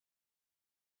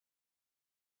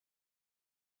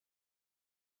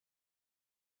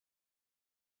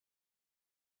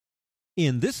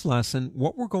In this lesson,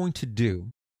 what we're going to do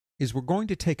is we're going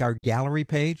to take our gallery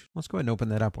page. Let's go ahead and open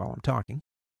that up while I'm talking.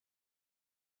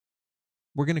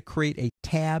 We're going to create a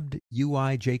tabbed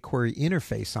UI jQuery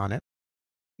interface on it.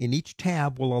 And each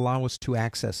tab will allow us to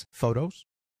access photos,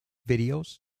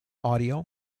 videos, audio,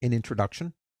 and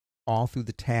introduction, all through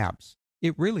the tabs.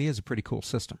 It really is a pretty cool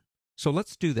system. So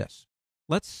let's do this.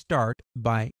 Let's start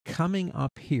by coming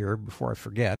up here, before I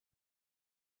forget,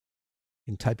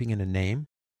 and typing in a name.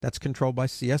 That's controlled by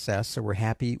CSS, so we're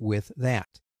happy with that.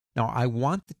 Now, I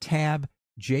want the tab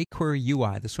jQuery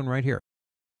UI, this one right here.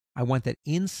 I want that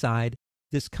inside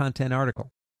this content article.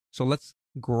 So let's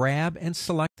grab and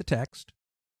select the text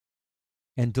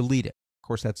and delete it. Of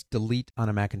course, that's delete on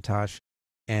a Macintosh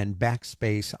and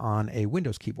backspace on a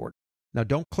Windows keyboard. Now,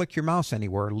 don't click your mouse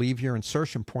anywhere. Leave your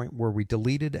insertion point where we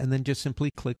deleted, and then just simply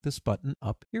click this button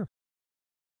up here.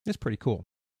 It's pretty cool.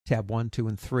 Tab 1, 2,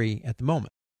 and 3 at the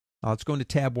moment. Now, let's go into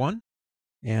tab 1,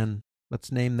 and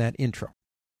let's name that intro.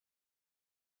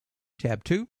 Tab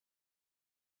 2,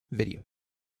 video.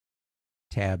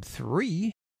 Tab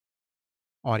 3,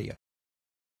 audio.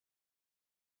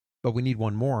 But we need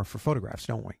one more for photographs,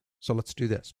 don't we? So let's do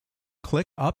this. Click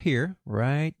up here,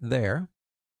 right there.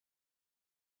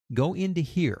 Go into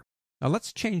here. Now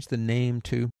let's change the name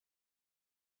to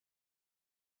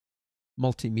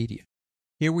multimedia.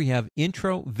 Here we have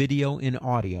intro, video, and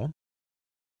audio.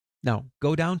 Now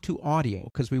go down to audio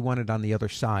because we want it on the other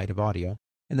side of audio,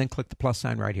 and then click the plus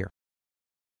sign right here.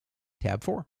 Tab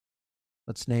 4.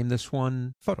 Let's name this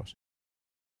one photos.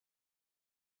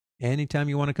 Anytime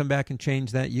you want to come back and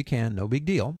change that, you can. No big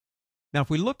deal. Now, if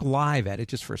we look live at it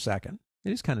just for a second,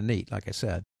 it is kind of neat, like I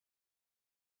said.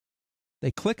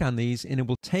 They click on these, and it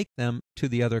will take them to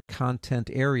the other content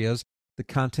areas. The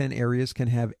content areas can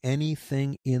have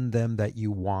anything in them that you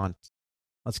want.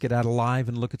 Let's get out of live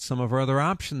and look at some of our other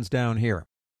options down here.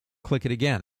 Click it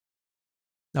again.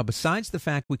 Now, besides the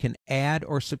fact we can add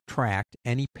or subtract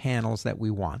any panels that we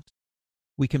want,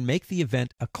 we can make the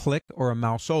event a click or a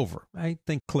mouse over. I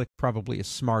think click probably is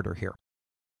smarter here.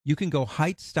 You can go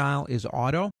height style is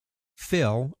auto,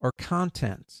 fill, or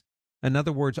content. In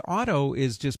other words, auto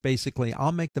is just basically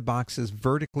I'll make the boxes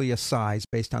vertically a size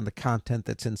based on the content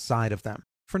that's inside of them.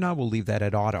 For now, we'll leave that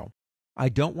at auto. I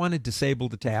don't want to disable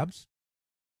the tabs.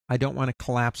 I don't want it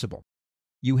collapsible.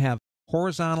 You have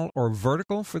horizontal or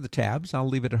vertical for the tabs. I'll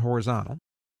leave it at horizontal.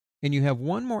 And you have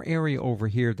one more area over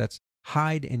here that's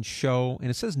hide and show, and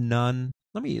it says none.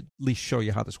 Let me at least show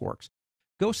you how this works.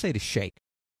 Go say to shake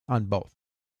on both.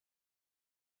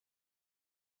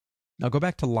 Now go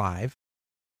back to live.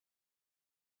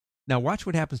 Now watch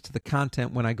what happens to the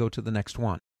content when I go to the next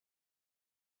one.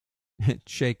 It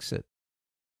shakes it.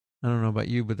 I don't know about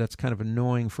you, but that's kind of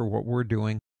annoying for what we're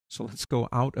doing. So let's go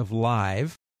out of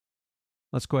live.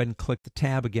 Let's go ahead and click the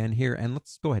tab again here, and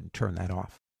let's go ahead and turn that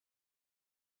off.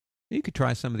 You could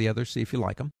try some of the others, see if you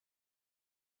like them.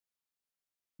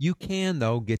 You can,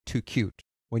 though, get too cute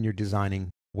when you're designing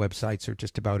websites or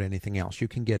just about anything else. You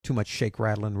can get too much shake,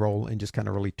 rattle, and roll and just kind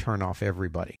of really turn off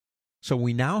everybody. So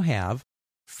we now have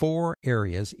 4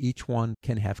 areas. Each one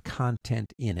can have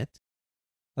content in it.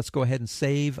 Let's go ahead and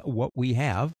save what we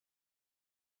have.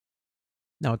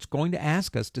 Now it's going to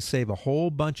ask us to save a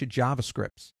whole bunch of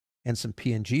JavaScripts and some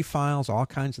PNG files, all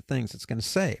kinds of things it's going to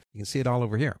save. You can see it all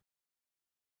over here.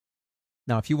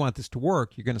 Now if you want this to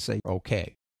work, you're going to say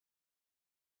OK.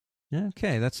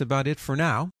 Okay, that's about it for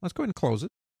now. Let's go ahead and close it.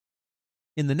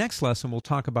 In the next lesson, we'll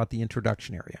talk about the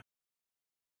introduction area.